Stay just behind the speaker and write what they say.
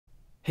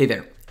Hey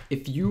there.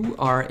 If you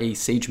are a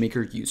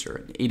SageMaker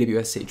user, an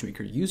AWS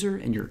SageMaker user,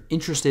 and you're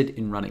interested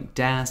in running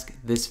Dask,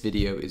 this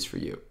video is for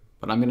you.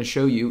 What I'm going to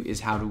show you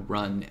is how to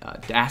run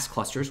Dask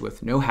clusters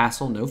with no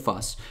hassle, no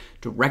fuss,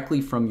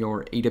 directly from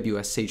your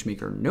AWS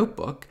SageMaker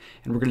notebook.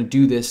 And we're going to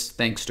do this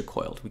thanks to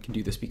Coiled. We can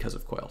do this because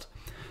of Coiled.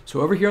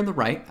 So over here on the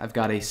right, I've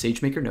got a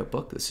SageMaker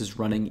notebook. This is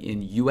running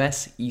in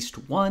US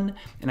East 1,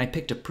 and I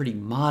picked a pretty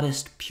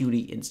modest, puny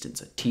instance,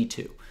 a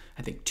T2.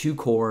 I think 2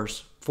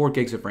 cores, 4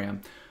 gigs of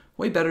RAM.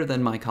 Way better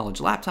than my college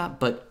laptop,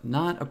 but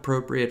not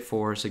appropriate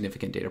for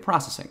significant data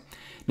processing.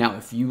 Now,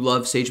 if you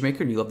love SageMaker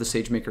and you love the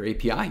SageMaker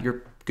API,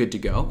 you're good to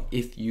go.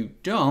 If you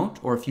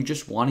don't, or if you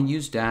just want to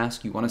use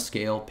Dask, you want to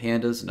scale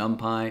pandas,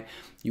 NumPy,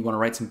 you want to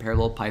write some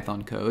parallel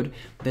Python code,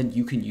 then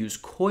you can use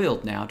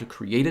Coiled now to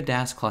create a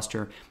Dask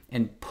cluster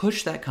and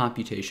push that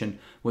computation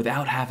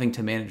without having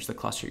to manage the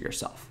cluster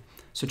yourself.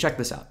 So check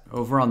this out.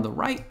 Over on the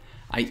right,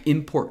 I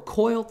import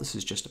Coiled. This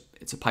is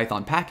it's a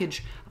Python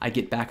package. I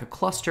get back a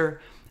cluster.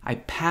 I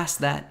pass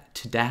that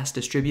to Dask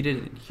distributed,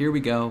 and here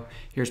we go.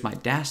 Here's my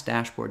Dask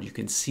dashboard. You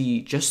can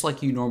see just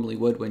like you normally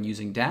would when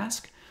using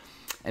Dask.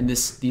 And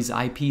these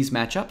IPs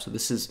match up. So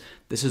this is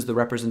the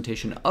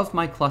representation of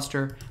my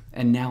cluster.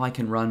 And now I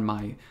can run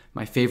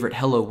my favorite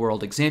Hello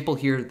World example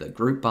here, the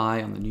group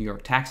by on the New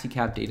York taxi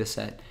cab data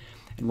set.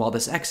 And while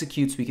this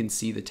executes, we can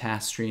see the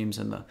task streams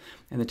and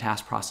the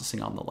task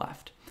processing on the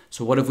left.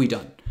 So what have we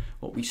done?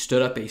 Well, we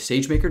stood up a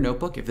SageMaker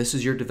notebook. If this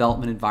is your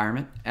development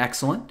environment,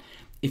 excellent.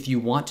 If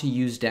you want to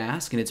use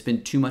Dask and it's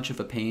been too much of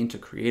a pain to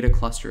create a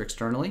cluster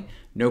externally,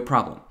 no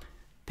problem.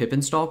 Pip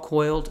install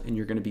Coiled and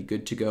you're going to be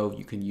good to go.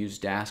 You can use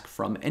Dask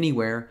from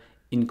anywhere,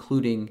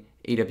 including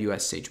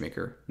AWS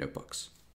SageMaker notebooks.